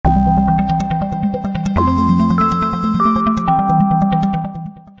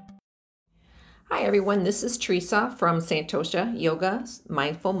Hi, everyone. This is Teresa from Santosha Yoga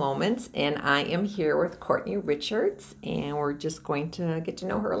Mindful Moments, and I am here with Courtney Richards, and we're just going to get to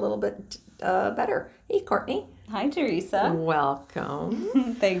know her a little bit better. Hey, Courtney. Hi, Teresa.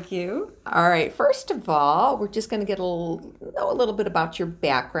 Welcome. Thank you. All right. First of all, we're just going to know a little bit about your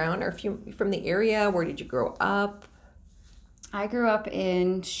background. Are you from the area? Where did you grow up? I grew up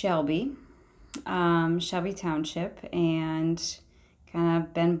in Shelby, Shelby Township, and kind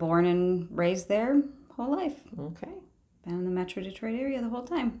of been born and raised there whole life. Okay. Been in the Metro Detroit area the whole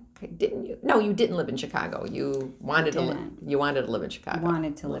time. Okay. Didn't you? No, you didn't live in Chicago. You wanted to live. Didn't. You wanted to live in Chicago.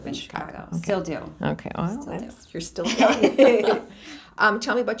 Wanted to live in Chicago. Okay. Still do. Okay. Well, Still do. you're still young.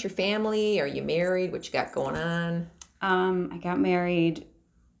 Tell me about your family. Are you married? What you got going on? I got married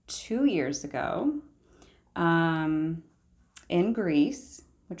 2 years ago in Greece,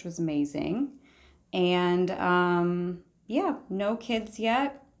 which was amazing. And yeah, no kids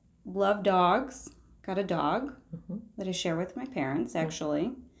yet. Love dogs. Got a dog that I share with my parents,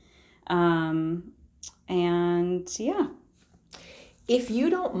 actually. And yeah. If you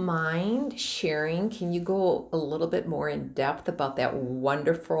don't mind sharing, can you go a little bit more in depth about that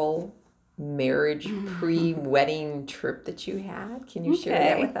wonderful marriage pre-wedding trip that you had? Can you share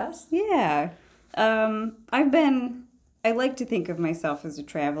that with us? Yeah. I like to think of myself as a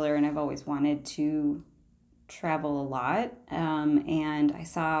traveler, and I've always wanted to travel a lot. And I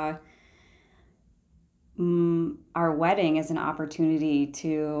saw our wedding as an opportunity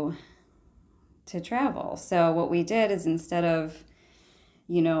to travel. So what we did is, instead of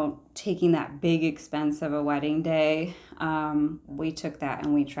taking that big expense of a wedding day, we took that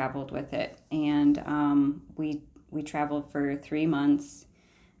and we traveled with it. And we traveled for 3 months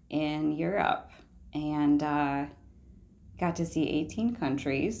in Europe, and got to see 18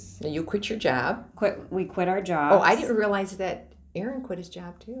 countries. You quit your job. We quit our jobs. Oh, I didn't realize that Aaron quit his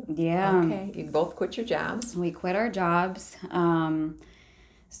job too. Yeah. Okay, you both quit your jobs. We quit our jobs.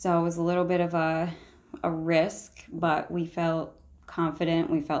 So it was a little bit of a risk, but we felt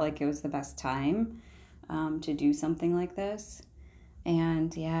confident. We felt like it was the best time to do something like this.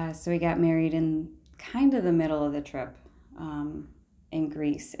 And yeah, so we got married in kind of the middle of the trip in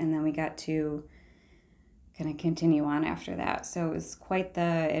Greece. And then we got to kind of continue on after that. So it was quite the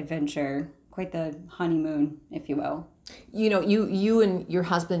adventure, quite the honeymoon, if you will. You and your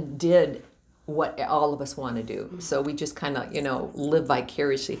husband did what all of us want to do. So we just kind of, live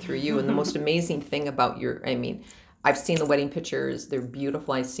vicariously through you. And the most amazing thing about I've seen the wedding pictures. They're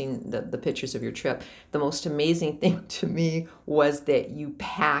beautiful. I've seen the pictures of your trip. The most amazing thing to me was that you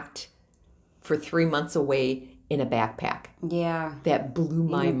packed for 3 months away in a backpack. Yeah. That blew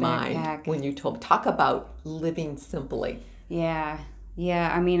my mind backpack. when you talk about living simply. Yeah.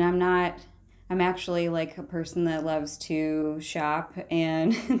 Yeah. I mean, I'm actually like a person that loves to shop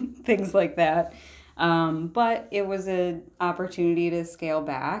and things like that. But it was an opportunity to scale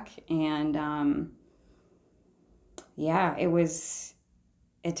back, and yeah,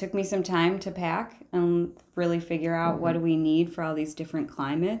 it took me some time to pack and really figure out what do we need for all these different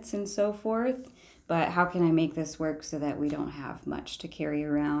climates and so forth. But how can I make this work so that we don't have much to carry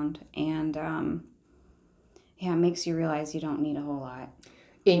around? And yeah, it makes you realize you don't need a whole lot.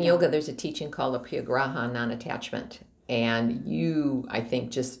 In yoga, there's a teaching called Apriyagraha, non-attachment. And you, I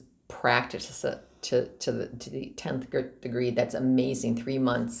think, just practice it to the 10th degree. That's amazing. 3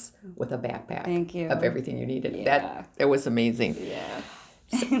 months with a backpack. Thank you. Of everything you needed. Yeah. That was amazing. Yeah.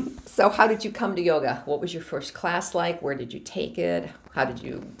 So how did you come to yoga? What was your first class like? Where did you take it? What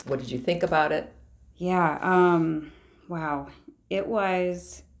did you think about it? Yeah. Wow. It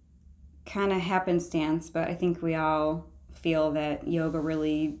was kind of happenstance, but I think we all feel that yoga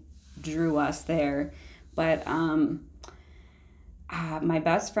really drew us there. But my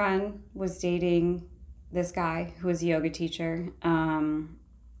best friend was dating this guy who was a yoga teacher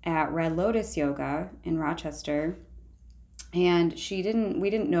at Red Lotus Yoga in Rochester. And we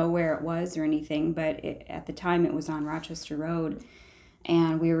didn't know where it was or anything, but at the time it was on Rochester Road.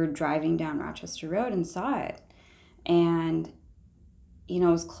 And we were driving down Rochester Road and saw it. And, it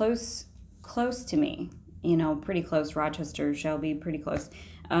was close to me, pretty close. Rochester, Shelby, pretty close.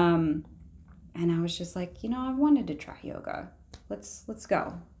 And I was just like, I wanted to try yoga. Let's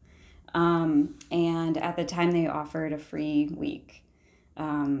go. And at the time they offered a free week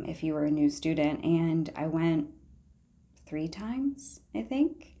if you were a new student. And I went 3 times, I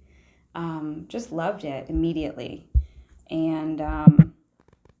think. Just loved it immediately. And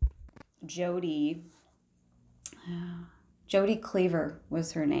Jody Cleaver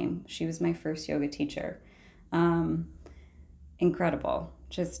was her name. She was my first yoga teacher. Incredible.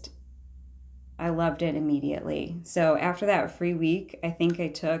 Just I loved it immediately. So after that free week, I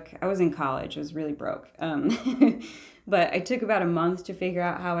was in college. I was really broke. But I took about a month to figure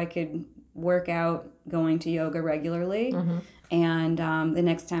out how I could work out going to yoga regularly. And the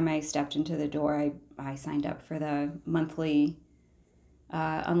next time I stepped into the door, I signed up for the monthly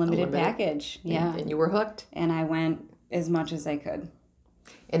unlimited package. Yeah. And you were hooked. And I went as much as I could.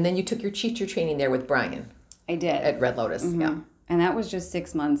 And then you took your teacher training there with Brian. I did. At Red Lotus, yeah. And that was just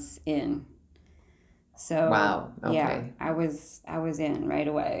 6 months in. So wow. Okay. Yeah, I was in right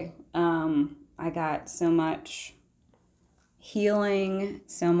away. I got so much healing,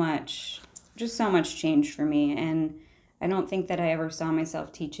 so much change for me. And I don't think that I ever saw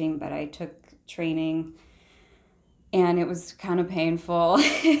myself teaching, but I took training and it was kind of painful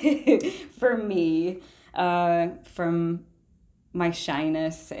for me from my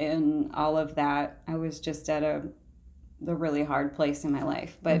shyness and all of that. I was just at the really hard place in my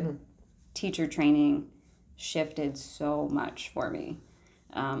life. But teacher training shifted so much for me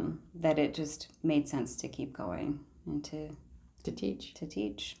that it just made sense to keep going and to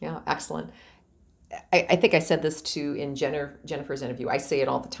teach. Yeah, excellent. I think I said this too in Jennifer's interview. I say it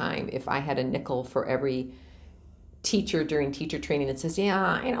all the time. If I had a nickel for every teacher during teacher training that says,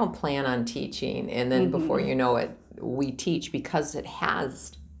 yeah, I don't plan on teaching, and then before you know it, we teach, because it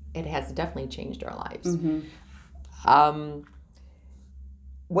has definitely changed our lives.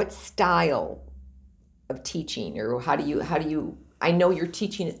 What style of teaching, or how do you I know you're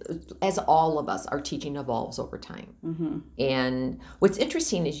teaching, as all of us, our teaching evolves over time. And what's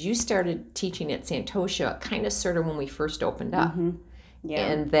interesting is you started teaching at Santosha kind of sort of when we first opened up. Yeah.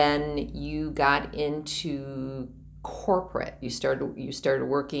 And then you got into corporate. You started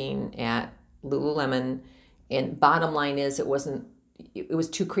working at Lululemon, and bottom line is it was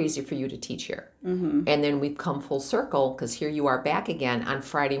too crazy for you to teach here. And then we've come full circle, because here you are back again on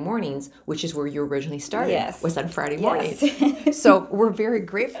Friday mornings, which is where you originally started. Yes. Was on Friday mornings. So we're very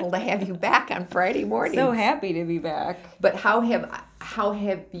grateful to have you back on Friday mornings. So happy to be back. But how do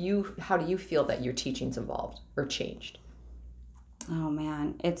you feel that your teaching's evolved or changed? Oh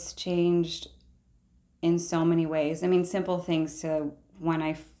man, it's changed in so many ways. I mean, simple things to when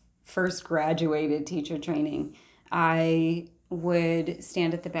I first graduated teacher training, I would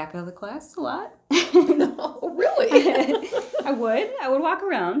stand at the back of the class a lot. Oh, really? I would walk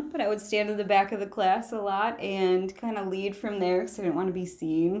around, but I would stand at the back of the class a lot and kind of lead from there, because I didn't want to be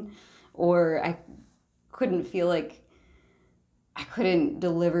seen, or I couldn't feel like I couldn't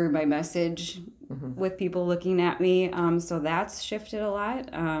deliver my message with people looking at me. So that's shifted a lot.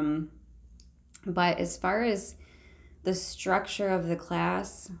 But as far as the structure of the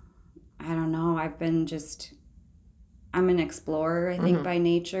class, I don't know. I'm an explorer, I think, by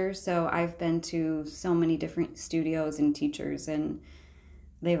nature. So I've been to so many different studios and teachers, and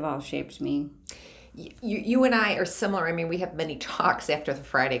they've all shaped me. You and I are similar. I mean, we have many talks after the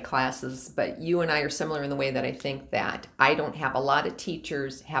Friday classes, but you and I are similar in the way that I think that I don't have a lot of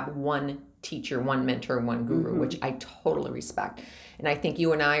teachers have one teacher, one mentor, one guru, which I totally respect. And I think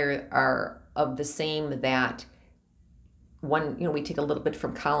you and I are of the same, that one, we take a little bit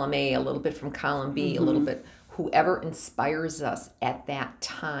from column A, a little bit from column B, a little bit. Whoever inspires us at that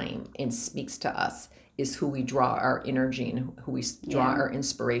time and speaks to us is who we draw our energy and who we draw our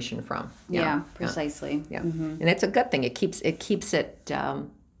inspiration from. Yeah, precisely. Yeah. And it's a good thing. It keeps it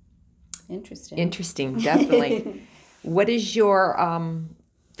interesting, definitely. What is your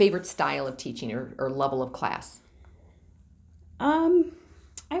favorite style of teaching or level of class?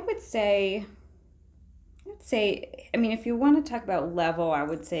 I would say, I mean, if you want to talk about level, I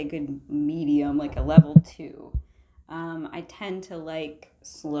would say a good medium, like a level 2. I tend to like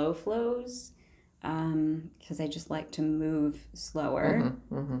slow flows because I just like to move slower.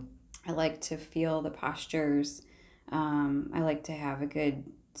 I like to feel the postures. I like to have a good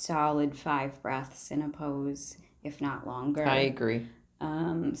solid 5 breaths in a pose, if not longer. I agree.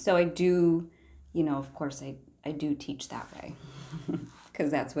 So I do, of course, I do teach that way because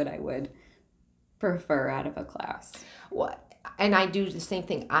that's what I would prefer out of a class. What? And I do the same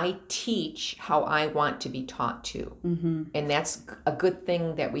thing. I teach how I want to be taught to. And that's a good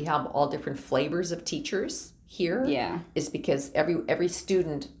thing that we have all different flavors of teachers here. Yeah. Is because every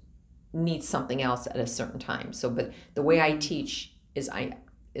student needs something else at a certain time. So, but the way I teach is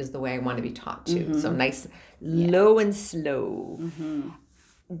the way I want to be taught to. So nice, low and slow.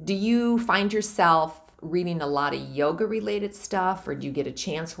 Do you find yourself reading a lot of yoga related stuff, or do you get a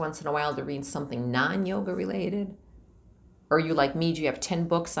chance once in a while to read something non-yoga related? Or are you like me? Do you have 10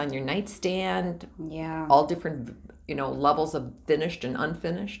 books on your nightstand? Yeah. All different, levels of finished and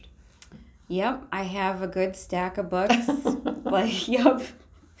unfinished? Yep. I have a good stack of books. Yep.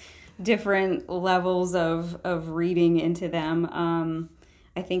 different levels of reading into them.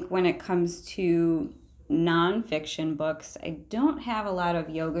 I think when it comes to nonfiction books, I don't have a lot of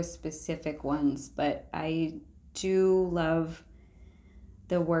yoga specific ones, but I do love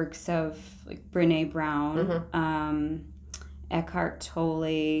the works of like Brene Brown, Eckhart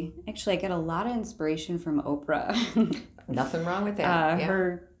Tolle. Actually, I get a lot of inspiration from Oprah. Nothing wrong with that.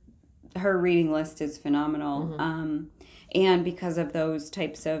 Her reading list is phenomenal. And because of those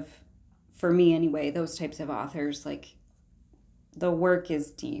types of, for me anyway, those types of authors, like the work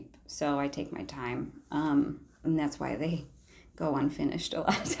is deep, so I take my time, and that's why they go unfinished a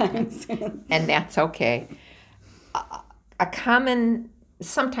lot of times. And that's okay.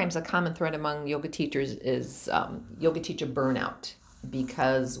 Sometimes a common thread among yoga teachers is yoga teacher burnout,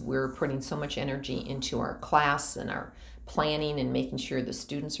 because we're putting so much energy into our class and our planning and making sure the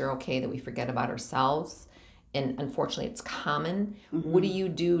students are okay that we forget about ourselves. And unfortunately, it's common. What do you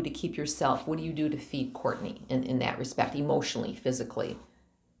do to keep yourself? What do you do to feed Courtney in that respect, emotionally, physically,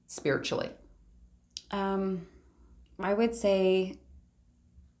 spiritually? I would say,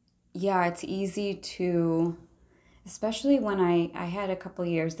 yeah, it's easy to, especially when I had a couple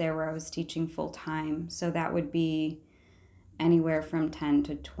years there where I was teaching full time. So that would be anywhere from 10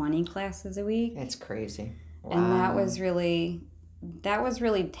 to 20 classes a week. That's crazy. Wow. And that was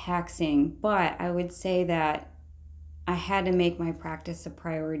really taxing, but I would say that I had to make my practice a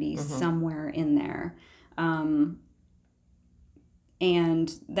priority somewhere in there. And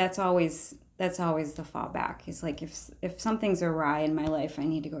that's always the fallback. It's like if something's awry in my life, I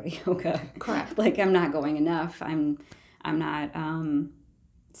need to go to yoga. Correct. Like I'm not going enough. I'm not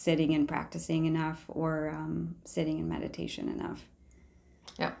sitting and practicing enough, or sitting in meditation enough.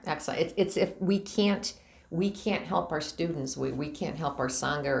 Yeah, excellent. It's if we can't help our students, we can't help our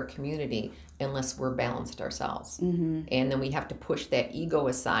Sangha or community unless we're balanced ourselves. And then we have to push that ego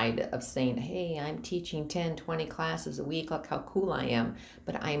aside of saying, hey, I'm teaching 10, 20 classes a week, look how cool I am,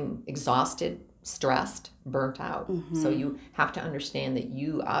 but I'm exhausted, stressed, burnt out. So you have to understand that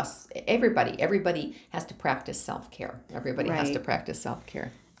everybody has to practice self-care. Everybody has to practice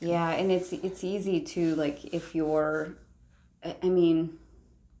self-care. Yeah, and it's easy to, like, if you're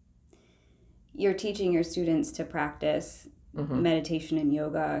teaching your students to practice meditation and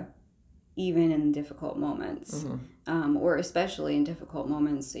yoga even in difficult moments, or especially in difficult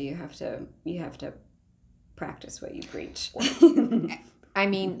moments, so you have to practice what you preach. I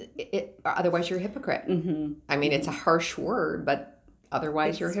mean, otherwise you're a hypocrite. I mean, it's a harsh word, but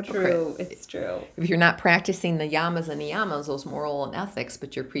otherwise you're a hypocrite. It's true. If you're not practicing the yamas and niyamas, those moral and ethics,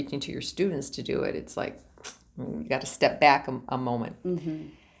 but you're preaching to your students to do it, it's like you got to step back a moment.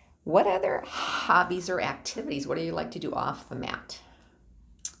 What other hobbies or activities? What do you like to do off the mat?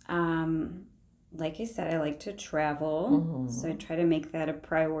 Like I said, I like to travel, so I try to make that a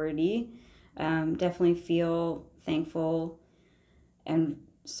priority. Definitely feel thankful and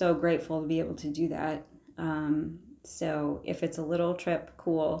so grateful to be able to do that. So if it's a little trip,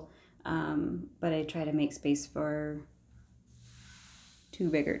 cool. But I try to make space for 2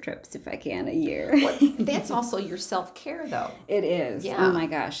 bigger trips if I can a year. Well, that's also your self-care, though. It is. Yeah. Oh my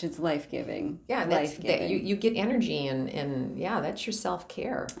gosh, it's life-giving. Yeah, that you get energy and yeah, that's your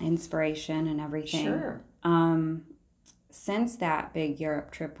self-care. Inspiration and everything. Sure. Since that big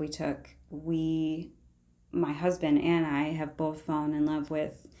Europe trip we took, my husband and I have both fallen in love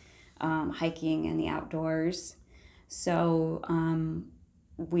with hiking and the outdoors. So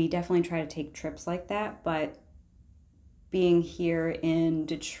we definitely try to take trips like that, but being here in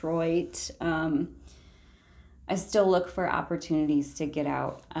Detroit, I still look for opportunities to get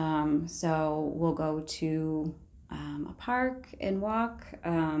out. So we'll go to a park and walk,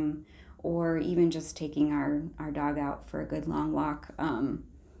 or even just taking our dog out for a good long walk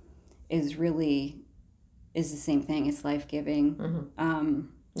is the same thing. It's life-giving.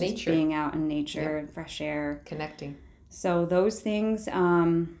 Nature. Being out in nature, fresh air. Connecting. So those things.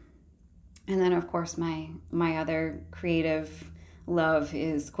 And then, of course, my other creative love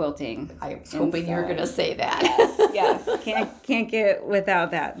is quilting. I was hoping you were going to say that. Yes. Can't get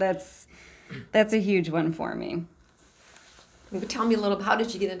without that. That's a huge one for me. Tell me a little. How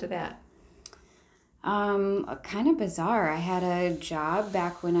did you get into that? Kind of bizarre. I had a job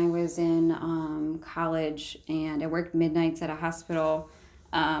back when I was in college, and I worked midnights at a hospital.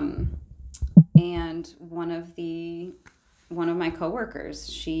 And one of my coworkers,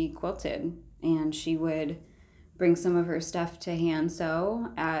 she quilted, and she would bring some of her stuff to hand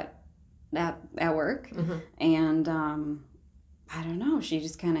sew at work. And I don't know, she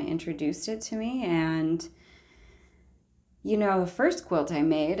just kind of introduced it to me. And the first quilt I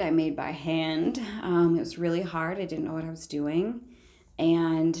made by hand. It was really hard. I didn't know what I was doing.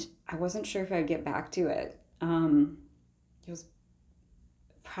 and I wasn't sure if I'd get back to it. It was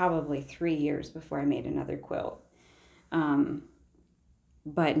probably 3 years before I made another quilt.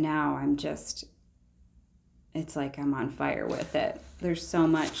 But now I'm just, it's like I'm on fire with it. There's so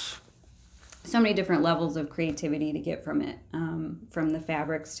many different levels of creativity to get from it, from the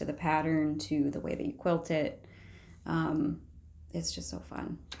fabrics to the pattern to the way that you quilt it. It's just so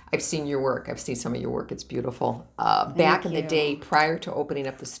fun. I've seen your work. I've seen some of your work. It's beautiful. Back in the day, prior to opening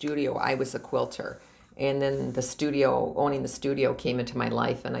up the studio, I was a quilter. And then owning the studio came into my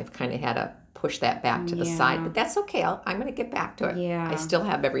life, and I've kind of had to push that back to the side. But that's okay. I'm going to get back to it. Yeah. I still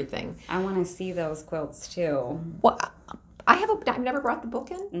have everything. I want to see those quilts too. Well, I've never brought the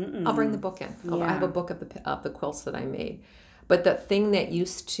book in. Mm-mm. I'll bring the book in. Yeah. I have a book of the quilts that I made. But the thing that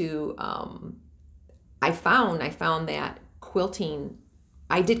used to, I found that quilting,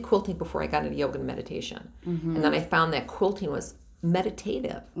 I did quilting before I got into yoga and meditation. Mm-hmm. And then I found that quilting was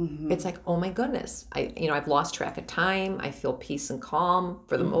meditative. Mm-hmm. It's like, oh my goodness, I've lost track of time. I feel peace and calm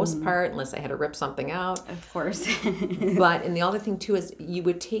for the most part, unless I had to rip something out. Of course. But, and the other thing too is you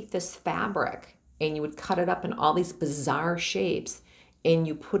would take this fabric and you would cut it up in all these bizarre shapes and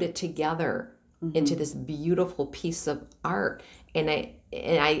you put it together into this beautiful piece of art. And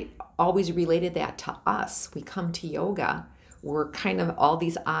I always related that to us. We come to yoga, we're kind of all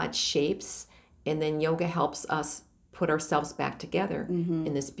these odd shapes, and then yoga helps us put ourselves back together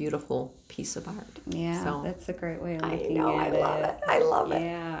in this beautiful piece of art. Yeah, so, that's a great way of I looking know, at I love it. I love it.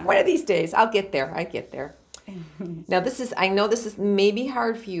 Yeah. One of these days, I'll get there. Now, I know this is maybe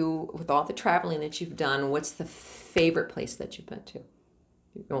hard for you with all the traveling that you've done. What's the favorite place that you've been to?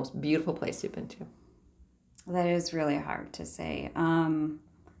 The most beautiful place you've been to? That is really hard to say. I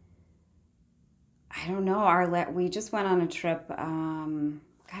don't know. We just went on a trip,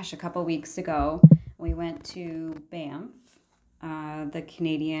 a couple weeks ago. We went to Banff, the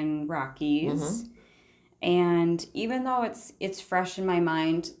Canadian Rockies. And even though it's fresh in my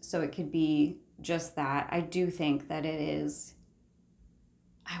mind, so it could be just that, I do think that it is,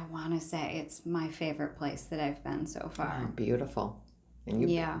 I want to say it's my favorite place that I've been so far. Oh, beautiful. And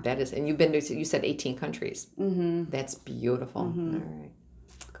you've been to, you said 18 countries. Mm-hmm. That's beautiful. Mm-hmm. All right.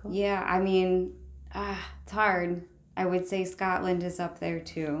 Cool. Yeah, I mean, it's hard. I would say Scotland is up there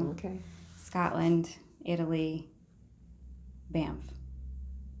too. Okay. Scotland, Italy, Banff.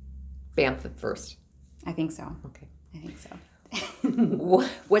 Banff at first. I think so. Okay. I think so.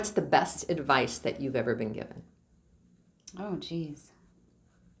 What's the best advice that you've ever been given? Oh, geez.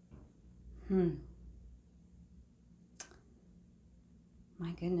 My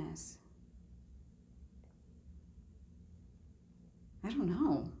goodness. I don't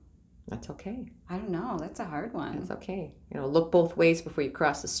know. That's okay. I don't know. That's a hard one. That's okay. Look both ways before you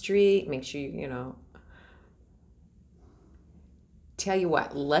cross the street. Make sure Tell you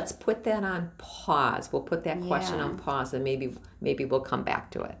what, let's put that on pause. We'll put that question on pause, and maybe we'll come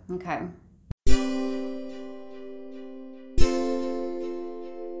back to it. Okay.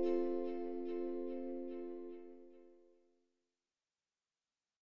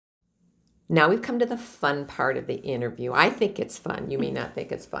 Now we've come to the fun part of the interview. I think it's fun. You may not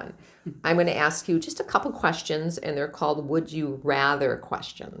think it's fun. I'm going to ask you just a couple questions, and they're called Would You Rather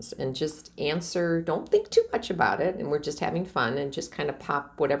questions. And just answer, don't think too much about it, and we're just having fun, and just kind of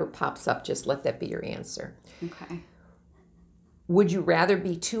whatever pops up, just let that be your answer. Okay. Would you rather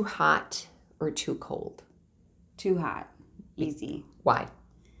be too hot or too cold? Too hot. Easy. Why?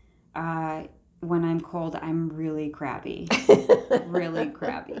 When I'm cold, I'm really crabby. Really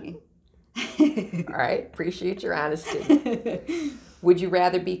crabby. All right. Appreciate your honesty. Would you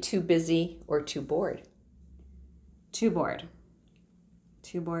rather be too busy or too bored? Too bored.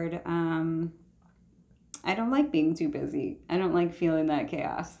 Too bored. I don't like being too busy. I don't like feeling that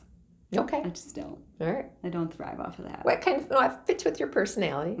chaos. Okay. I just don't. All right. I don't thrive off of that. What kind of, it fits with your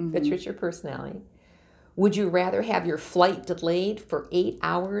personality. Fits with your personality. Would you rather have your flight delayed for 8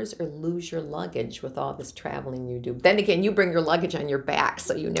 hours or lose your luggage with all this traveling you do? Then again, you bring your luggage on your back,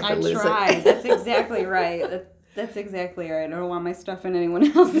 so you never lose it. That's exactly right. That's exactly right. I don't want my stuff in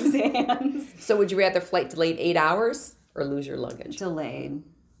anyone else's hands. So would you rather flight delayed 8 hours or lose your luggage? Delayed.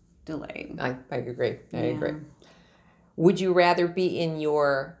 I agree. I agree. Would you rather be in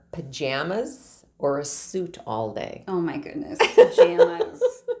your pajamas or a suit all day? Oh my goodness. Pajamas.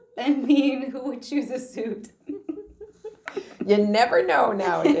 I mean, who would choose a suit? You never know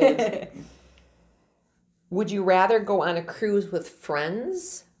nowadays. Would you rather go on a cruise with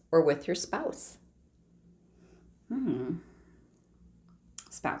friends or with your spouse?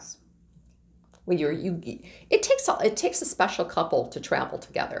 Spouse. Well, it takes a special couple to travel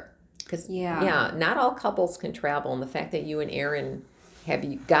together. Because not all couples can travel, and the fact that you and Aaron Have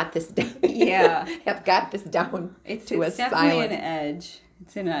you got this down? Yeah. Have got this down It's to a definitely silent. an edge.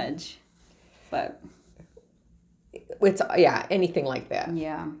 It's an edge. But It's yeah, anything like that.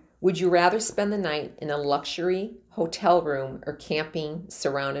 yeah. Would you rather spend the night in a luxury hotel room or camping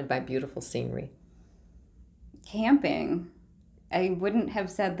surrounded by beautiful scenery? Camping. I wouldn't have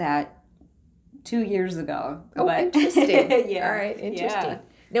said that 2 years ago. Oh, but interesting. yeah. All right, interesting. Yeah.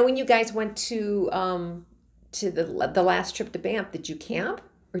 Now, when you guys went to the last trip to Banff, did you camp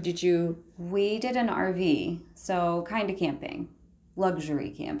or did you We did an RV, so kind of camping.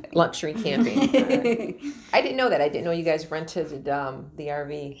 Luxury camping. luxury camping? All right. I didn't know that. I didn't know you guys rented the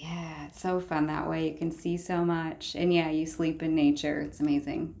RV. Yeah, it's so fun that way. You can see so much. And yeah, you sleep in nature. It's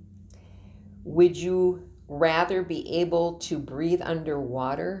amazing. Would you rather be able to breathe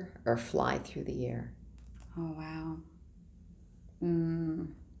underwater or fly through the air? Oh, wow.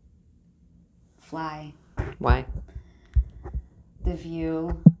 Fly. Why? The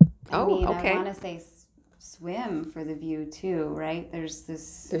view. Oh, okay. I want to say swim for the view too, right? There's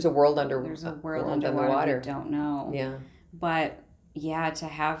There's a world a world underwater we don't know. Yeah. But yeah, to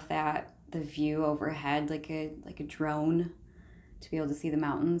have the view overhead like a drone, to be able to see the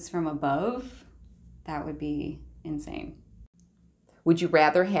mountains from above, that would be insane. Would you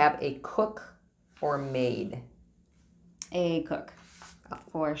rather have a cook or a maid? A cook,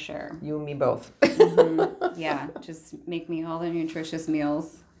 for sure. You and me both. Yeah, just make me all the nutritious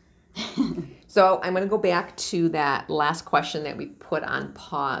meals. So I'm going to go back to that last question that we put on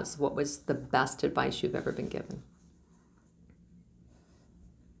pause. What was the best advice you've ever been given?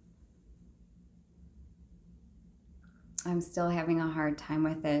 I'm still having a hard time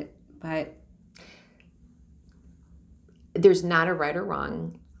with it, but There's not a right or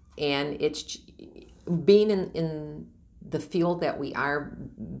wrong, and it's being in the field that we are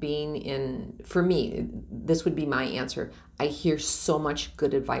being in. For me, this would be my answer. I hear so much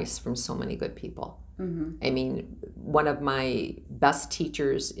good advice from so many good people. I mean, one of my best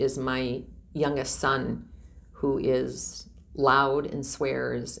teachers is my youngest son, who is loud and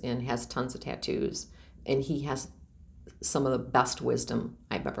swears and has tons of tattoos, and he has some of the best wisdom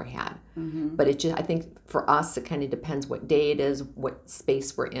I've ever had. But I think for us, it kind of depends what day it is, what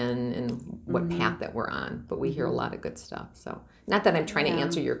space we're in, and what path that we're on. But we hear a lot of good stuff. So not that I'm trying to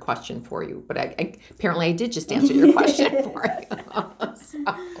answer your question for you, but apparently I did just answer your question for you. So.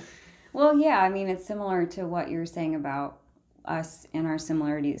 well, yeah, I mean, it's similar to what you're saying about us and our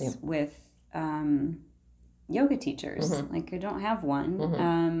similarities with yoga teachers. Like, I don't have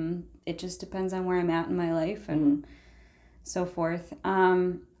one. It just depends on where I'm at in my life and so forth.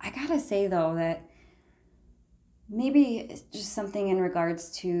 I gotta say, though, that maybe it's just something in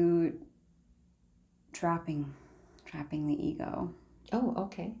regards to dropping the ego. Oh,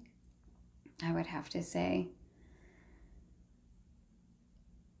 okay. I would have to say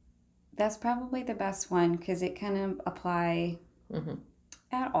that's probably the best one because it can apply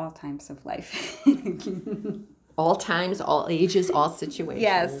at all times of life. All times, all ages, all situations.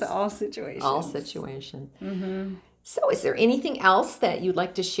 Yes, all situations. All situations. So is there anything else that you'd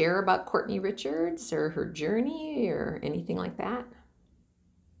like to share about Courtney Richards or her journey or anything like that?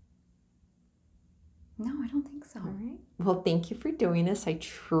 No, I don't think so. All right. Well, thank you for doing this. I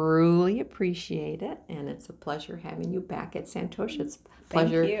truly appreciate it. And it's a pleasure having you back at Santosha. It's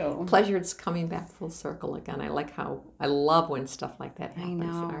pleasure. Thank you. Pleasure it's coming back full circle again. I love when stuff like that happens. I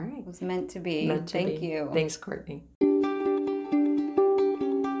know. All right. It was meant to be. Meant to Thank be. you. Thanks, Courtney.